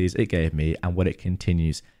opportunities it gave me and what it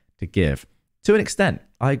continues to give. To an extent,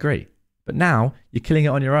 I agree. But now you're killing it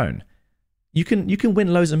on your own. You can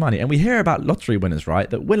win loads of money. And we hear about lottery winners, right,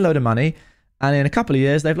 that win a load of money, and in a couple of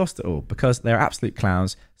years, they've lost it all because they're absolute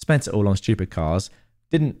clowns, spent it all on stupid cars,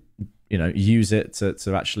 didn't, use it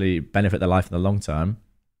to actually benefit their life in the long term.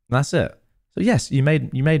 And that's it. So yes, you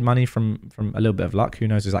made money from a little bit of luck. Who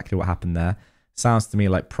knows exactly what happened there? Sounds to me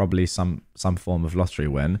like probably some form of lottery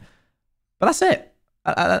win. But that's it.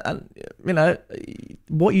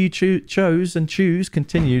 What you chose and choose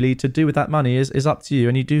continually to do with that money is up to you,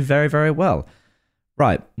 and you do very, very well.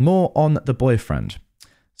 Right, more on the boyfriend.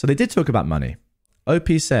 So they did talk about money. OP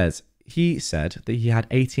said that he had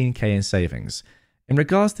 18k in savings. In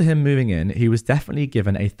regards to him moving in, he was definitely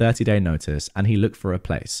given a 30-day notice and he looked for a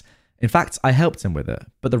place. In fact, I helped him with it,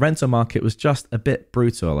 but the rental market was just a bit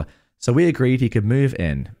brutal, so we agreed he could move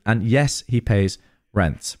in, and yes, he pays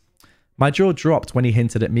rent. My jaw dropped when he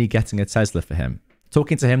hinted at me getting a Tesla for him.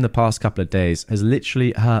 Talking to him the past couple of days has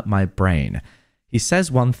literally hurt my brain. He says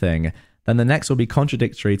one thing, then the next will be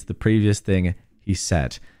contradictory to the previous thing he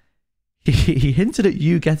said. He hinted at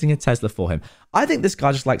you getting a Tesla for him. I think this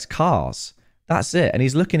guy just likes cars. That's it. And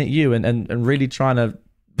he's looking at you and really trying to,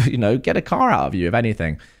 get a car out of you, if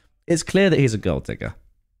anything. It's clear that he's a gold digger.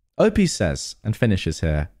 OP says, and finishes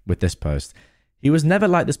here with this post, he was never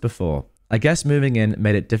like this before. I guess moving in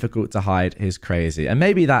made it difficult to hide his crazy. And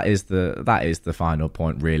maybe that is the final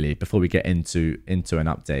point, really, before we get into an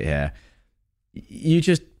update here. You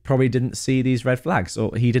just probably didn't see these red flags,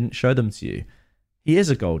 or he didn't show them to you. He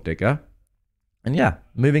is a gold digger. And yeah,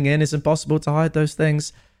 moving in is impossible to hide those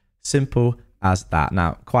things. Simple as that.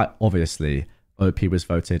 Now, quite obviously, OP was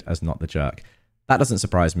voted as not the jerk. That doesn't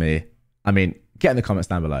surprise me. I mean, get in the comments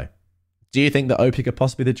down below. Do you think that OP could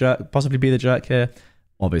possibly be the jerk here?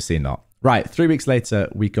 Obviously not. Right, 3 weeks later,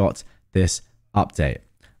 we got this update.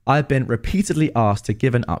 I've been repeatedly asked to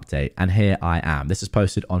give an update, and here I am. This is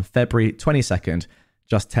posted on February 22nd,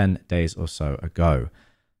 just 10 days or so ago.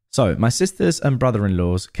 So, my sisters and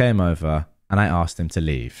brother-in-laws came over, and I asked him to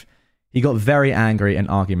leave. He got very angry and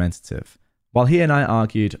argumentative. While he and I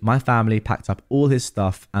argued, my family packed up all his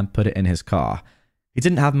stuff and put it in his car. He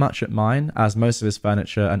didn't have much at mine, as most of his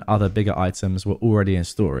furniture and other bigger items were already in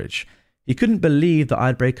storage. He couldn't believe that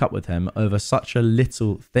I'd break up with him over such a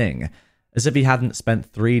little thing, as if he hadn't spent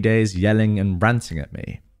 3 days yelling and ranting at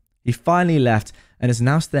me. He finally left and is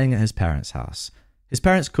now staying at his parents' house. His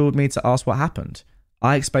parents called me to ask what happened.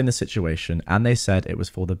 I explained the situation, and they said it was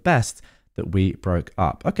for the best that we broke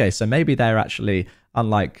up. Okay, so maybe they're actually,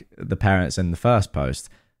 unlike the parents in the first post,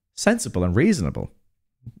 sensible and reasonable.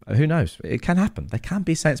 Who knows? It can happen. There can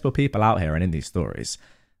be sensible people out here and in these stories.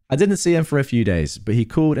 I didn't see him for a few days, but he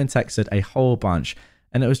called and texted a whole bunch,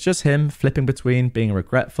 and it was just him flipping between being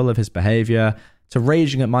regretful of his behavior to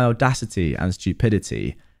raging at my audacity and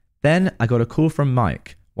stupidity. Then I got a call from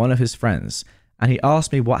Mike, one of his friends, and he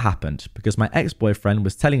asked me what happened because my ex-boyfriend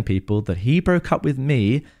was telling people that he broke up with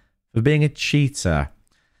me for being a cheater.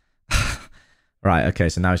 Right, okay,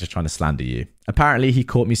 so now he's just trying to slander you. Apparently, he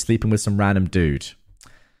caught me sleeping with some random dude.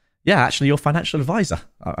 Yeah, actually, your financial advisor.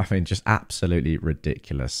 I mean, just absolutely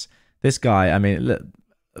ridiculous. This guy, I mean, look,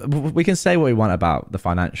 we can say what we want about the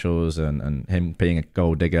financials and him being a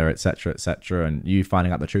gold digger, etc., and you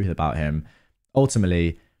finding out the truth about him.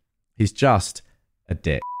 Ultimately, he's just a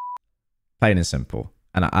dick. Plain and simple.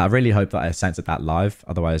 And I really hope that I censored that live.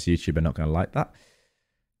 Otherwise, YouTube are not going to like that.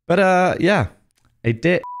 But yeah, a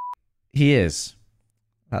dick he is.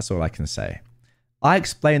 That's all I can say. I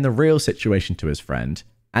explained the real situation to his friend,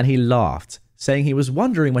 and he laughed, saying he was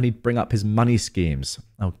wondering when he'd bring up his money schemes.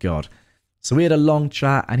 Oh, God. So we had a long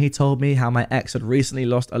chat, and he told me how my ex had recently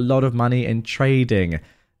lost a lot of money in trading,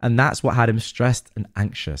 and that's what had him stressed and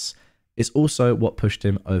anxious. It's also what pushed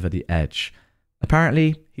him over the edge.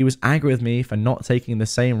 Apparently, he was angry with me for not taking the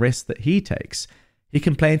same risks that he takes. He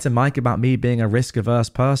complained to Mike about me being a risk-averse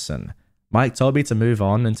person. Mike told me to move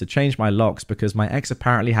on and to change my locks because my ex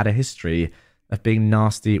apparently had a history of being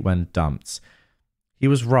nasty when dumped. He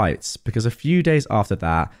was right, because a few days after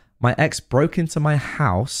that, my ex broke into my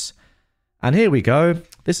house. And here we go.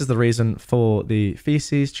 This is the reason for the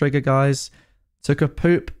feces trigger, guys. Took a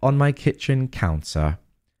poop on my kitchen counter.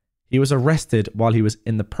 He was arrested while he was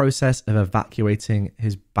in the process of evacuating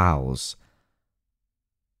his bowels.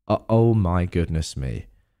 Oh my goodness me.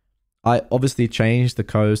 I obviously changed the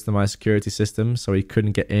codes to my security system so he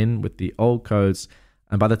couldn't get in with the old codes,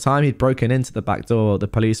 and by the time he'd broken into the back door, the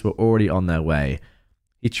police were already on their way.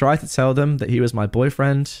 He tried to tell them that he was my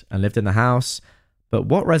boyfriend and lived in the house, but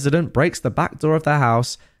what resident breaks the back door of their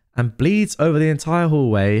house and bleeds over the entire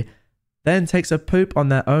hallway, then takes a poop on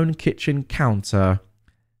their own kitchen counter?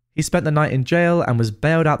 He spent the night in jail and was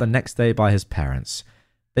bailed out the next day by his parents.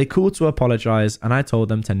 They called to apologize, and I told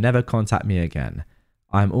them to never contact me again.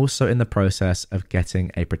 I'm also in the process of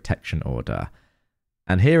getting a protection order.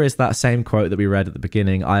 And here is that same quote that we read at the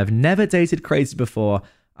beginning. I have never dated crazy before,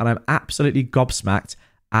 and I'm absolutely gobsmacked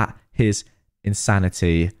at his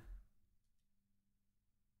insanity.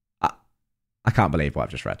 I can't believe what I've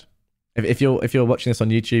just read. If you're watching this on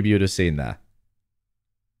YouTube, you would have seen there.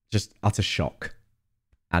 Just utter shock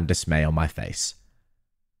and dismay on my face.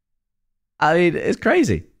 I mean, it's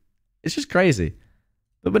crazy. It's just crazy.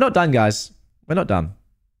 But we're not done, guys. We're not done.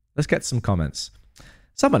 Let's get some comments.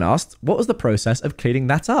 Someone asked, what was the process of cleaning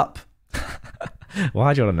that up?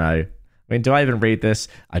 Why do you want to know? I mean, do I even read this?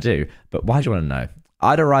 I do. But why do you want to know?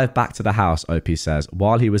 I'd arrived back to the house, OP says,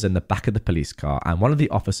 while he was in the back of the police car, and one of the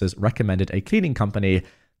officers recommended a cleaning company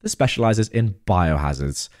that specializes in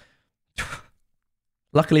biohazards.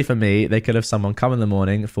 Luckily for me, they could have someone come in the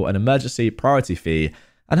morning for an emergency priority fee.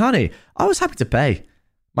 And honey, I was happy to pay.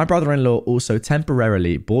 My brother-in-law also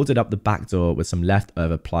temporarily boarded up the back door with some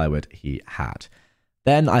leftover plywood he had.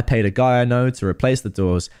 Then I paid a guy I know to replace the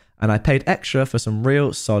doors, and I paid extra for some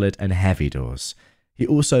real solid and heavy doors. He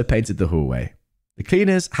also painted the hallway. The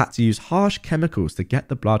cleaners had to use harsh chemicals to get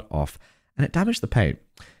the blood off, and it damaged the paint.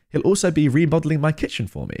 He'll also be remodeling my kitchen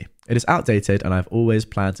for me. It is outdated, and I've always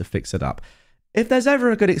planned to fix it up. If there's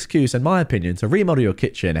ever a good excuse, in my opinion, to remodel your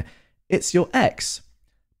kitchen, it's your ex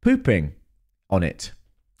pooping on it.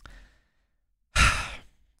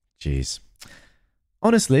 Jeez.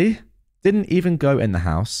 Honestly, didn't even go in the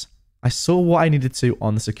house. I saw what I needed to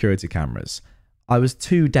on the security cameras. I was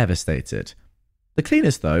too devastated. The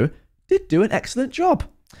cleaners, though, did do an excellent job.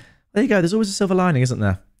 There you go. There's always a silver lining, isn't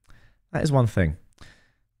there? That is one thing.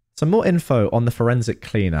 Some more info on the forensic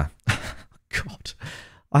cleaner. God.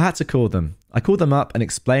 I had to call them. I called them up and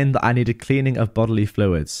explained that I needed cleaning of bodily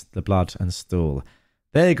fluids, the blood and stool.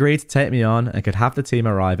 They agreed to take me on and could have the team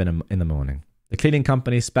arrive in the morning. The cleaning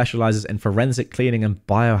company specializes in forensic cleaning and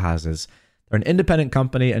biohazards. They're an independent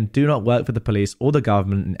company and do not work for the police or the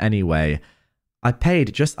government in any way. I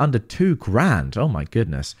paid just under $2,000. Oh my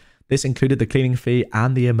goodness. This included the cleaning fee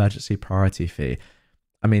and the emergency priority fee.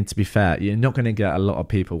 I mean, to be fair, you're not going to get a lot of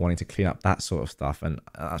people wanting to clean up that sort of stuff, and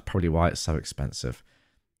that's probably why it's so expensive.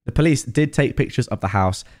 The police did take pictures of the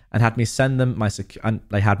house and had me send them my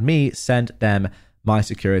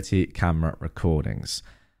security camera recordings.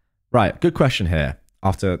 Right, good question here.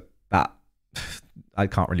 After that, I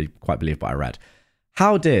can't really quite believe what I read.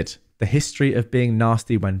 How did the history of being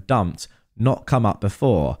nasty when dumped not come up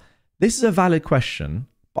before? This is a valid question,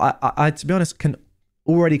 but I to be honest, can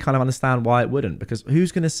already kind of understand why it wouldn't, because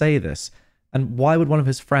who's going to say this? And why would one of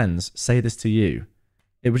his friends say this to you?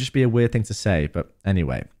 It would just be a weird thing to say, but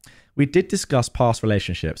anyway. We did discuss past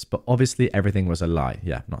relationships, but obviously everything was a lie.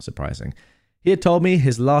 Yeah, not surprising. He had told me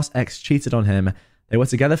his last ex cheated on him. They were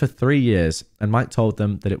together for 3 years, and Mike told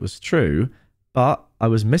them that it was true, but I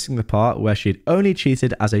was missing the part where she'd only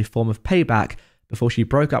cheated as a form of payback before she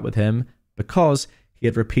broke up with him because he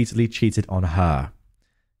had repeatedly cheated on her.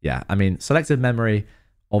 Yeah, I mean, selective memory,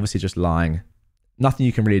 obviously just lying. Nothing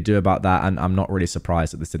you can really do about that, and I'm not really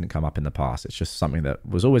surprised that this didn't come up in the past. It's just something that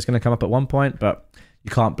was always going to come up at one point, but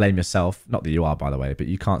you can't blame yourself. Not that you are, by the way, but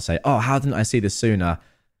you can't say, oh, how didn't I see this sooner?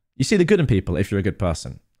 You see the good in people if you're a good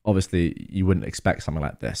person. Obviously, you wouldn't expect something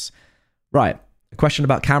like this. Right, a question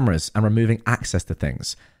about cameras and removing access to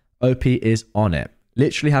things. OP is on it.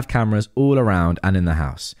 Literally have cameras all around and in the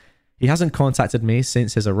house. He hasn't contacted me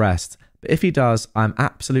since his arrest, but if he does, I'm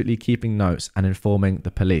absolutely keeping notes and informing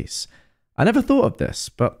the police. I never thought of this,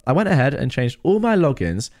 but I went ahead and changed all my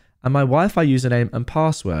logins and my Wi-Fi username and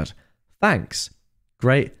password. Thanks.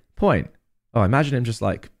 Great point. Oh, imagine him just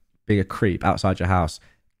like being a creep outside your house,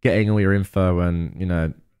 getting all your info,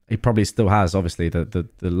 and he probably still has obviously the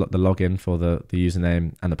login for the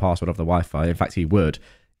username and the password of the Wi-Fi. In fact, he would,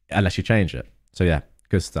 unless you change it. So yeah,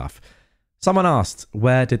 good stuff. Someone asked,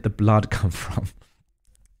 where did the blood come from?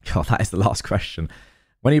 God, that is the last question.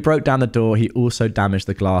 When he broke down the door, he also damaged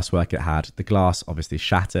the glasswork it had. The glass obviously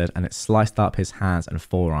shattered and it sliced up his hands and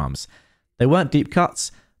forearms. They weren't deep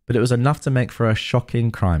cuts, but it was enough to make for a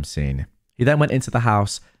shocking crime scene. He then went into the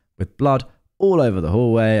house with blood all over the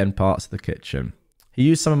hallway and parts of the kitchen. He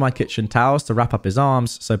used some of my kitchen towels to wrap up his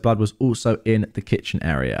arms, so blood was also in the kitchen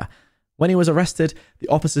area. When he was arrested, the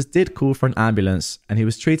officers did call for an ambulance and he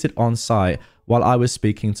was treated on site while I was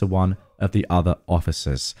speaking to one of the other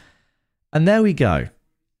officers. And there we go.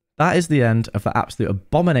 That is the end of the absolute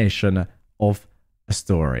abomination of a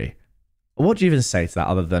story. What do you even say to that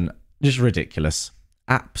other than just ridiculous?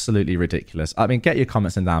 Absolutely ridiculous. I mean, get your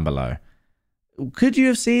comments in down below. Could you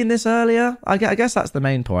have seen this earlier? I guess that's the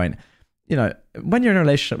main point. When you're in a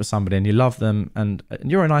relationship with somebody and you love them and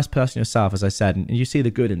you're a nice person yourself, as I said, and you see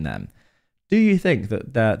the good in them, do you think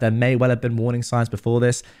that there may well have been warning signs before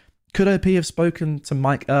this? Could OP have spoken to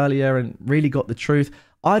Mike earlier and really got the truth?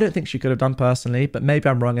 I don't think she could have done personally, but maybe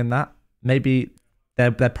I'm wrong in that. Maybe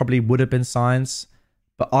there probably would have been signs,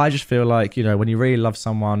 but I just feel like, when you really love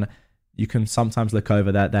someone, you can sometimes look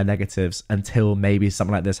over their negatives until maybe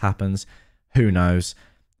something like this happens. Who knows?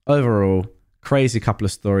 Overall, crazy couple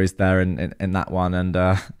of stories there in that one. And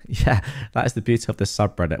yeah, that is the beauty of this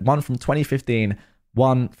subreddit. One from 2015,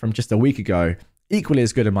 one from just a week ago. Equally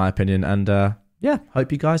as good in my opinion. And yeah,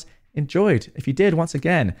 hope you guys enjoyed. If you did, once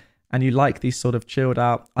again, and you like these sort of chilled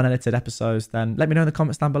out, unedited episodes, then let me know in the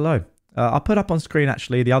comments down below. I'll put up on screen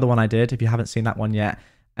actually the other one I did if you haven't seen that one yet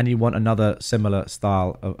and you want another similar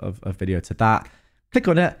style of video to that. Click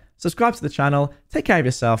on it, subscribe to the channel, take care of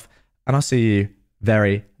yourself, and I'll see you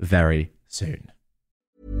very, very soon.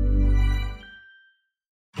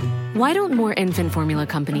 Why don't more infant formula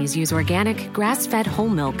companies use organic, grass-fed whole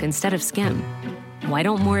milk instead of skim? Why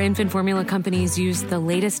don't more infant formula companies use the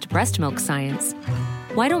latest breast milk science?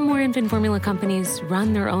 Why don't more infant formula companies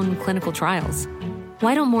run their own clinical trials?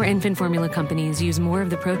 Why don't more infant formula companies use more of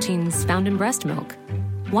the proteins found in breast milk?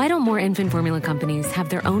 Why don't more infant formula companies have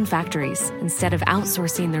their own factories instead of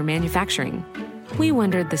outsourcing their manufacturing? We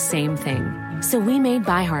wondered the same thing. So we made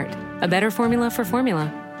ByHeart, a better formula for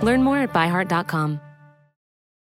formula. Learn more at byheart.com.